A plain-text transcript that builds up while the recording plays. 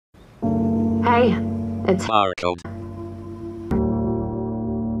Hey, it's Barcode.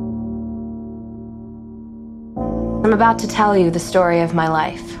 I'm about to tell you the story of my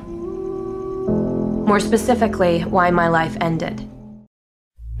life. More specifically, why my life ended.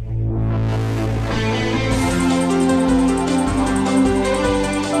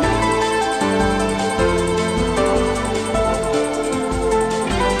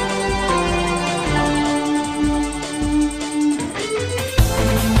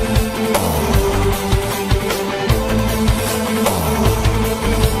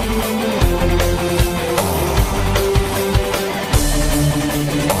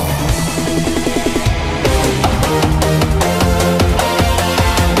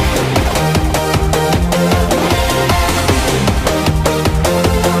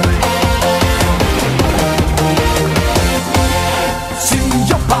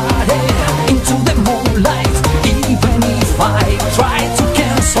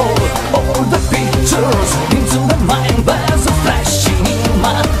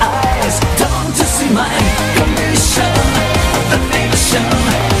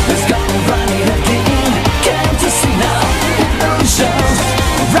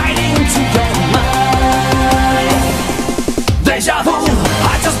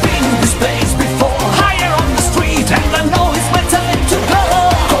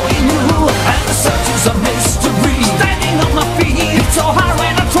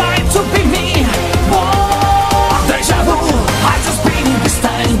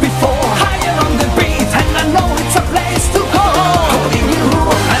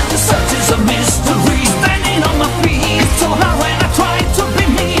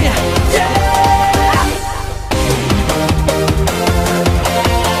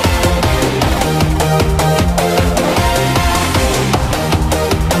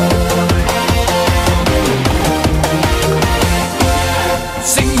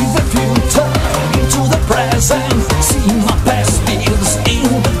 See my past feels in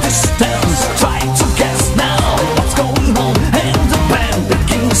the distance. Try to guess now what's going on, and the band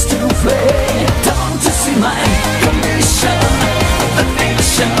begins to play. Don't you see my condition? The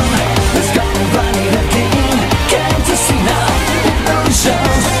nation is gone running again. Can't you see now?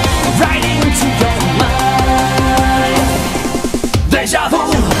 Illusions right into your mind. Deja vu.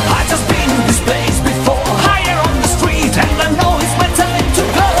 I just been in this place before. Higher on the street, and I know it's my time to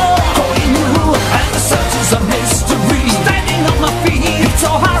go. Calling you, and the search is a mystery. Standing on my feet, it's so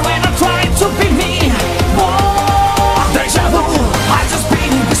hard when I try to be me. Whoa, deja vu. I just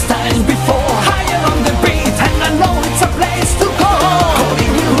been in this time before. Higher on the beat, and I know it's a place to go.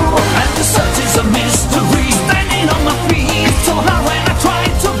 Calling you, and the search is a mystery. Standing on my feet, it's so hard when I try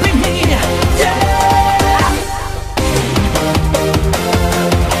to be me. Yeah.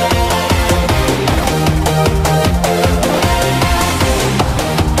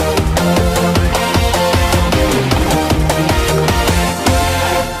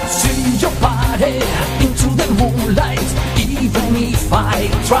 Into the moonlight, even if I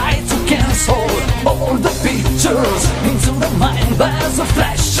try to cancel all the pictures into the mind, there's a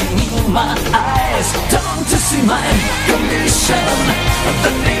flashing in my eyes. Don't you see my condition?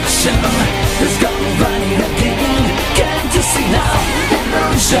 The nation is gone running again. Can't you see now?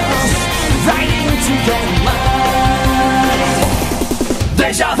 Illusions right into your mind.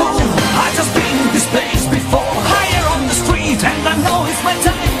 Deja vu. I just been in this place before. Higher on the street, and I know it's my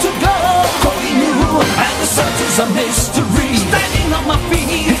time to go. Calling you, and the search is a mystery. Standing on my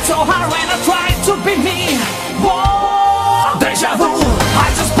feet, it's so hard when